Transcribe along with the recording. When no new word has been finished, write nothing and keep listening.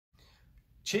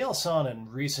Chael Sonnen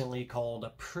recently called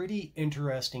a pretty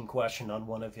interesting question on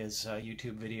one of his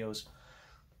YouTube videos,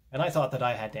 and I thought that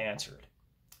I had to answer it.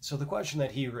 So the question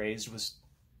that he raised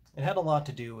it had a lot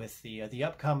to do with the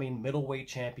upcoming middleweight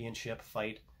championship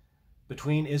fight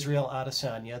between Israel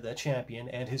Adesanya, the champion,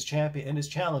 and his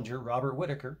challenger, Robert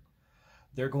Whittaker.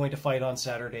 They're going to fight on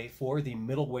Saturday for the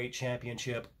middleweight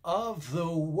championship of the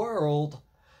world.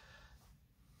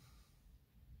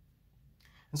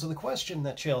 And so the question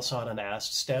that Chael Sonnen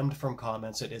asked stemmed from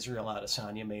comments that Israel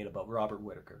Adesanya made about Robert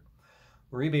Whittaker,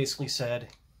 where he basically said,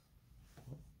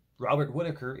 Robert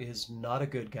Whittaker is not a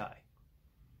good guy.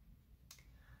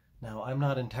 Now, I'm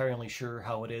not entirely sure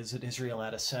how it is that Israel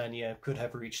Adesanya could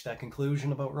have reached that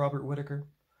conclusion about Robert Whittaker.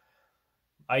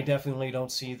 I definitely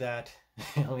don't see that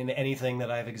in anything that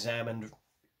I've examined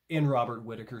in Robert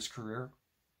Whittaker's career.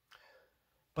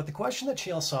 But the question that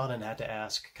Chael Sonnen had to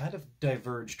ask kind of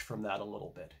diverged from that a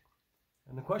little bit.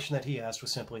 And the question that he asked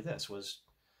was simply this,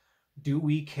 do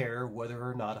we care whether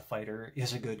or not a fighter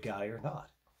is a good guy or not?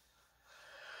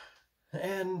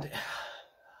 And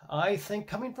I think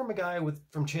coming from a guy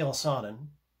from Chael Sonnen,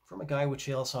 from a guy with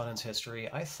Chael Sonnen's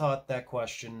history, I thought that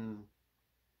question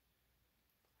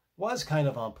was kind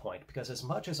of on point, because as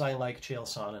much as I like Chael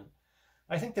Sonnen,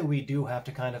 I think that we do have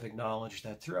to kind of acknowledge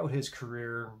that throughout his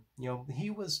career, he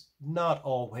was not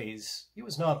always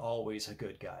a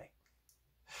good guy.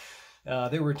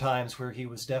 There were times where he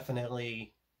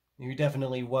definitely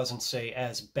wasn't, say,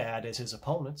 as bad as his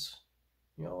opponents.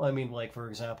 Like, for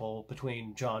example,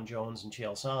 between Jon Jones and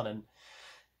Chael Sonnen,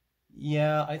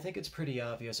 yeah, I think it's pretty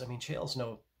obvious. Chael's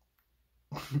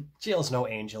no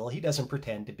angel. He doesn't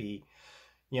pretend to be.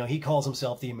 He calls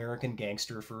himself the American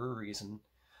gangster for a reason.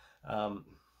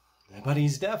 But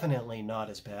he's definitely not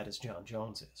as bad as Jon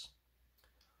Jones is.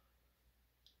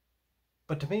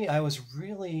 But to me, I was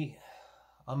really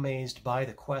amazed by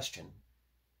the question.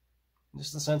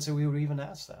 Just the sense that we would even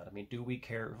ask that. Do we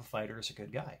care if a fighter is a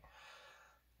good guy?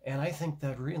 And I think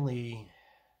that really,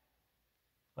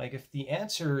 if the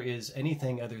answer is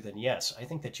anything other than yes, I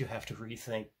think that you have to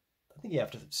rethink. I think you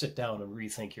have to sit down and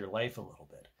rethink your life a little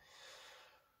bit.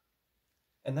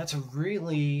 And that's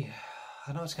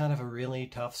I know it's kind of a really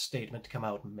tough statement to come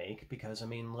out and make, because,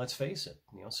 let's face it,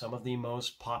 some of the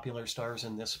most popular stars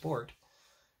in this sport,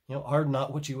 are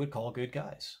not what you would call good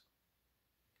guys.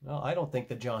 Well, I don't think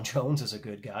that Jon Jones is a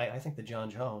good guy. I think that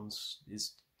Jon Jones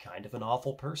is kind of an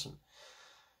awful person.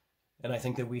 And I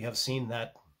think that we've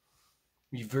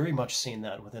very much seen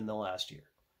that within the last year,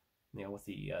 with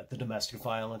the domestic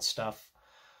violence stuff,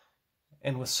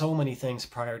 and with so many things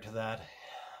prior to that.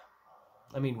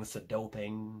 With the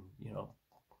doping,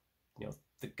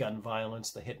 the gun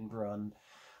violence, the hit and run,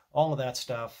 all of that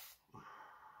stuff.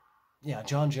 Yeah,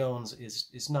 Jon Jones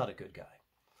is not a good guy.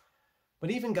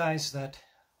 But even guys that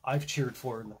I've cheered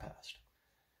for in the past,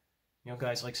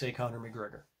 guys like, say, Conor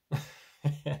McGregor.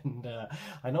 And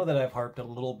I know that I've harped a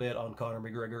little bit on Conor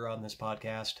McGregor on this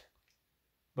podcast,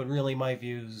 but really my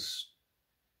views,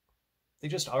 they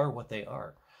just are what they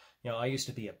are. I used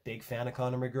to be a big fan of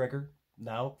Conor McGregor.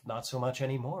 Now, not so much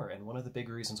anymore. And one of the big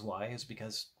reasons why is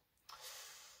because,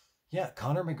 yeah,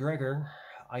 Conor McGregor,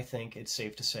 I think it's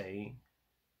safe to say,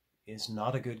 is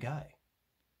not a good guy.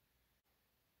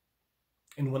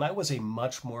 And when I was a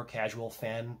much more casual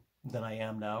fan than I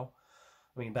am now,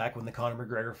 back when the Conor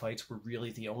McGregor fights were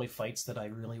really the only fights that I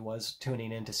really was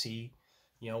tuning in to see,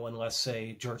 unless,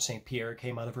 say, George St. Pierre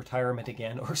came out of retirement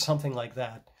again or something like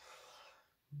that.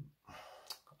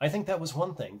 I think that was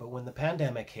one thing, but when the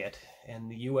pandemic hit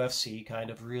and the UFC kind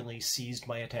of really seized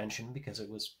my attention, because it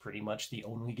was pretty much the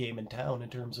only game in town in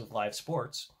terms of live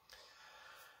sports,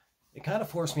 it kind of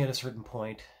forced me at a certain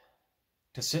point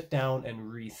to sit down and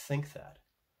rethink that,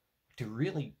 to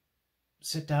really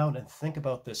sit down and think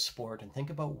about this sport and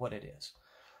think about what it is.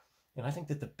 And I think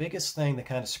that the biggest thing that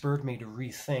kind of spurred me to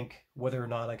rethink whether or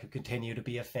not I could continue to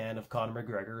be a fan of Conor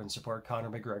McGregor and support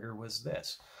Conor McGregor was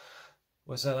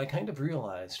that I kind of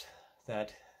realized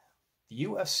that the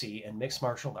UFC and mixed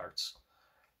martial arts,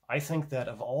 I think that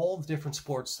of all the different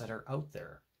sports that are out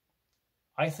there,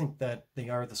 I think that they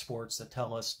are the sports that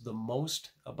tell us the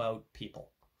most about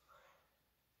people.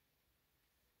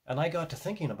 And I got to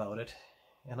thinking about it,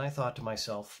 and I thought to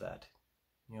myself that,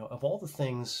 of all the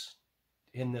things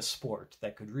in this sport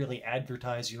that could really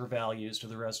advertise your values to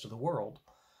the rest of the world,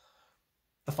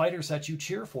 the fighters that you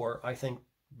cheer for, I think,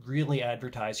 really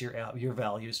advertise your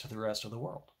values to the rest of the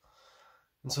world.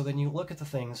 And so then you look at the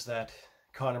things that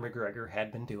Conor McGregor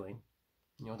had been doing,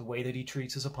 the way that he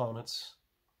treats his opponents.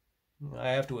 I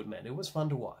have to admit, it was fun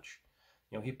to watch.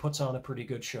 He puts on a pretty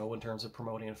good show in terms of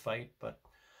promoting a fight, but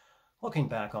looking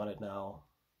back on it now,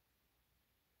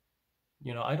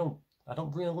 You know, I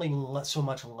don't really so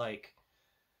much like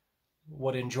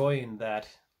what enjoying that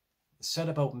said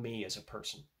about me as a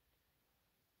person.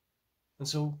 And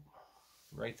so,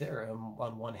 right there,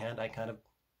 on one hand, I kind of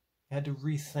had to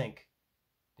rethink.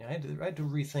 I had to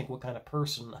rethink what kind of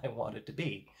person I wanted to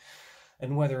be,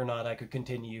 and whether or not I could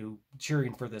continue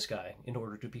cheering for this guy in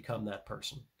order to become that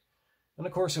person. And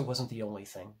of course, it wasn't the only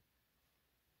thing.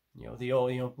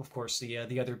 Of course,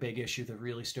 the other big issue that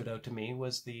really stood out to me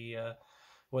was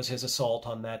was his assault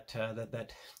on that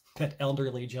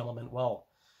elderly gentleman. Well,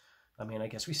 I mean, I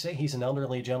guess we say he's an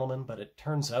elderly gentleman, but it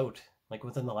turns out, like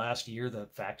within the last year, the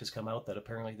fact has come out that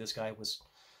apparently this guy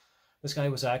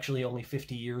was actually only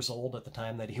 50 years old at the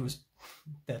time that he was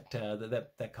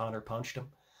that Connor punched him.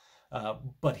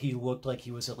 But he looked like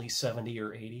he was at least 70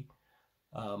 or 80.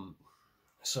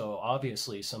 So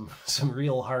obviously some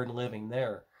real hard living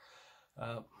there.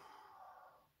 But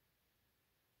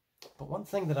one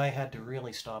thing that I had to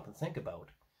really stop and think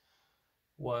about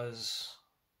was,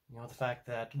 the fact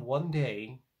that one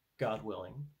day, God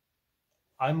willing,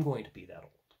 I'm going to be that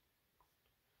old.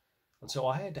 And so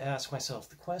I had to ask myself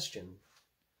the question,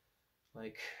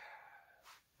 like,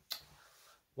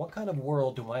 what kind of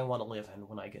world do I want to live in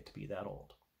when I get to be that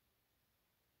old?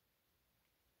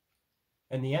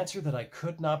 And the answer that I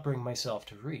could not bring myself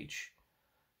to reach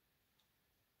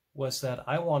was that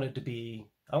I wanted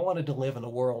to live in a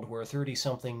world where a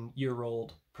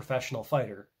 30-something-year-old professional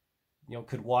fighter,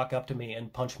 could walk up to me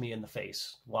and punch me in the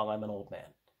face while I'm an old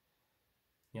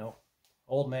man.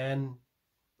 Old man,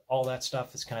 all that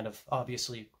stuff is kind of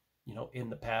obviously, in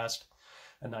the past.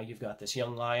 And now you've got this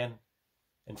young lion,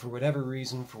 and for whatever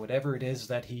reason, for whatever it is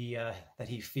that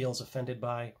he feels offended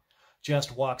by,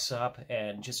 just walks up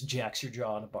and just jacks your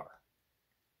jaw in a bar.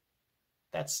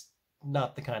 That's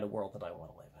not the kind of world that I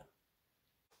want to live in.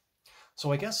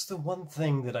 So I guess the one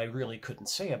thing that I really couldn't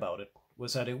say about it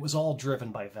was that it was all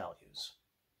driven by values.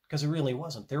 Because it really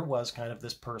wasn't. There was kind of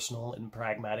this personal and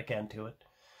pragmatic end to it.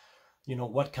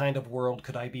 What kind of world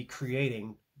could I be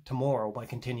creating tomorrow by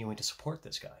continuing to support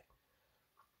this guy?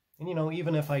 And,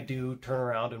 even if I do turn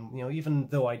around and, even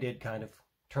though I did kind of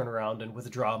turn around and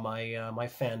withdraw my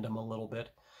fandom a little bit,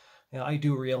 I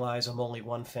do realize I'm only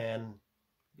one fan.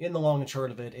 In the long and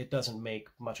short of it, it doesn't make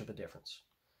much of a difference.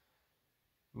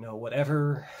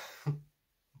 Whatever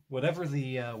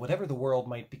the world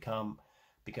might become,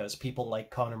 because people like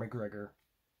Conor McGregor,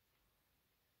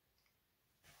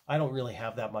 I don't really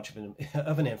have that much of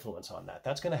an influence on that.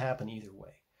 That's going to happen either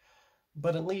way.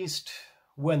 But at least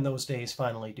when those days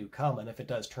finally do come, and if it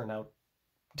does turn out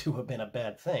to have been a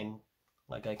bad thing,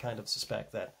 like I kind of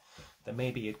suspect that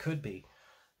maybe it could be,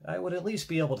 I would at least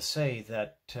be able to say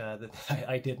that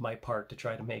I did my part to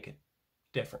try to make it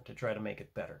different, to try to make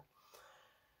it better.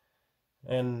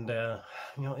 And,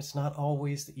 it's not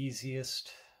always the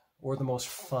easiest or the most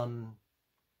fun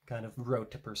kind of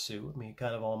route to pursue. I mean, it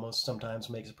kind of almost sometimes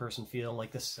makes a person feel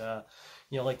like this,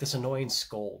 like this annoying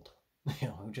scold,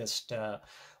 who just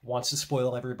wants to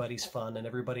spoil everybody's fun, and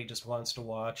everybody just wants to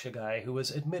watch a guy who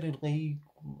is admittedly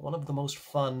one of the most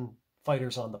fun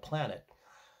fighters on the planet.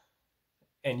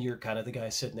 And you're kind of the guy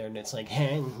sitting there, and it's like,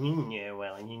 hey,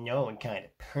 well, what kind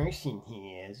of person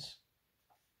he is.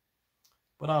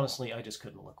 But honestly, I just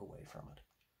couldn't look away from it.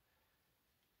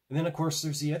 And then, of course,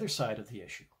 there's the other side of the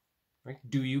issue, right?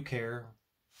 Do you care?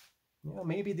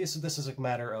 Maybe this is a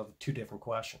matter of two different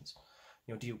questions.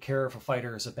 Do you care if a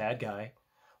fighter is a bad guy,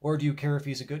 or do you care if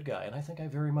he's a good guy? And I think I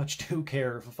very much do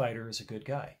care if a fighter is a good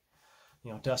guy.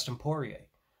 Dustin Poirier.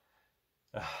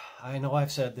 I know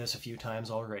I've said this a few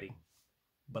times already,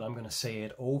 but I'm going to say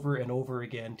it over and over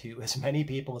again to as many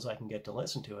people as I can get to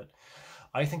listen to it.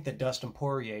 I think that Dustin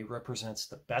Poirier represents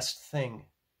the best thing,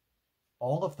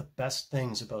 all of the best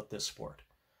things about this sport.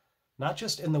 Not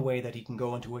just in the way that he can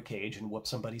go into a cage and whoop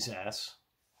somebody's ass,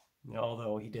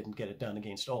 although he didn't get it done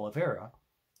against Oliveira,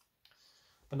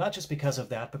 but not just because of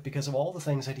that, but because of all the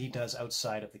things that he does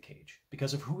outside of the cage,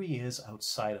 because of who he is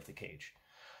outside of the cage.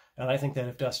 And I think that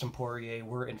if Dustin Poirier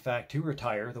were, in fact, to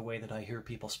retire the way that I hear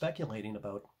people speculating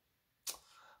about,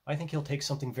 I think he'll take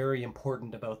something very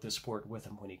important about this sport with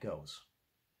him when he goes.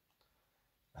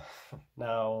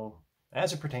 Now,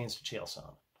 as it pertains to Chael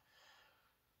Sonnen,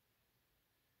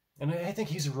 and I think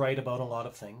he's right about a lot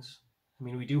of things. I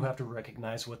mean, we do have to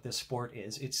recognize what this sport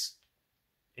is.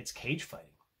 It's cage fighting.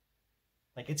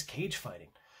 Like, it's cage fighting.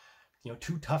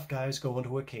 Two tough guys go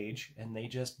into a cage and they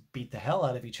just beat the hell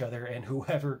out of each other, and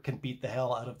whoever can beat the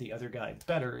hell out of the other guy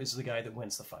better is the guy that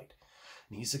wins the fight.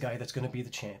 And he's the guy that's going to be the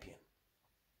champion.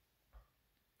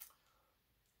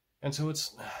 And so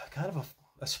it's kind of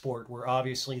a sport where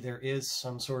obviously there is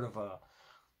some sort of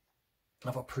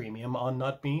of a premium on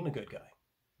not being a good guy.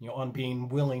 You know, on being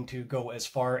willing to go as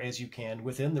far as you can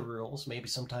within the rules, maybe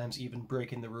sometimes even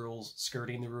breaking the rules,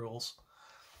 skirting the rules,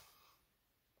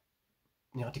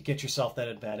 you know, to get yourself that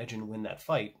advantage and win that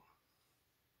fight.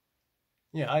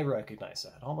 Yeah, I recognize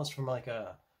that. Almost from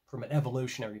from an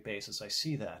evolutionary basis, I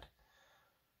see that.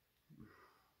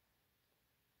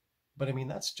 But I mean,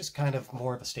 that's just kind of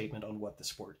more of a statement on what the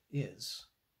sport is.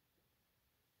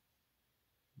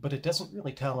 But it doesn't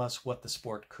really tell us what the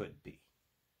sport could be.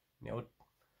 You know, it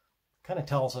kind of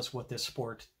tells us what this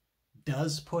sport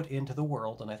does put into the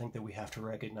world, and I think that we have to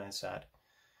recognize that.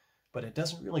 But it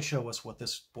doesn't really show us what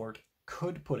this sport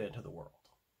could put into the world.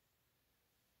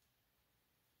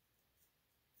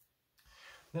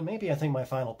 Then maybe I think my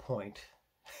final point,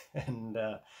 and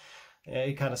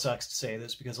it kind of sucks to say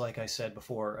this because, like I said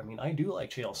before, I mean, I do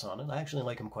like Chael Sonnen. I actually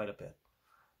like him quite a bit.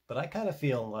 But I kind of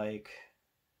feel like,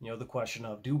 you know, the question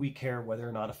of, do we care whether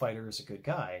or not a fighter is a good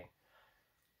guy?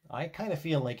 I kind of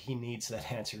feel like he needs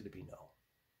that answer to be no.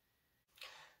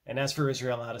 And as for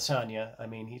Israel Adesanya, I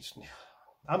mean,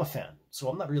 I'm a fan, so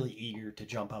I'm not really eager to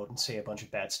jump out and say a bunch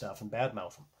of bad stuff and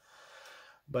badmouth him.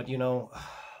 But, you know,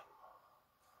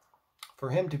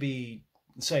 for him to be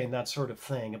saying that sort of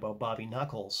thing about Bobby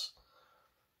Knuckles,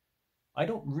 I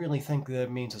don't really think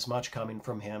that means as much coming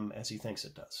from him as he thinks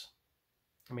it does.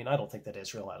 I mean, I don't think that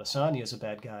Israel Adesanya is a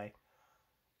bad guy,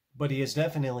 but he has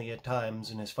definitely at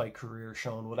times in his fight career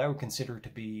shown what I would consider to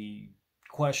be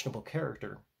questionable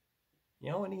character.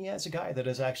 You know, and he has a guy that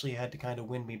has actually had to kind of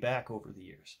win me back over the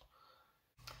years.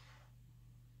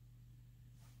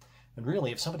 And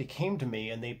really, if somebody came to me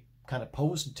and they kind of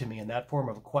posed it to me in that form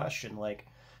of a question, like,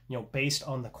 you know, based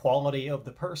on the quality of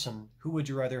the person, who would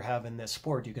you rather have in this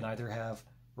sport? You can either have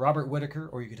Robert Whittaker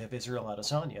or you could have Israel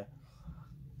Adesanya.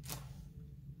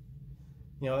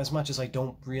 You know, as much as I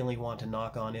don't really want to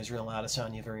knock on Israel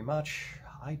Adesanya very much,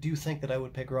 I do think that I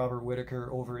would pick Robert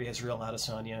Whittaker over Israel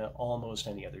Adesanya almost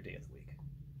any other day of the week.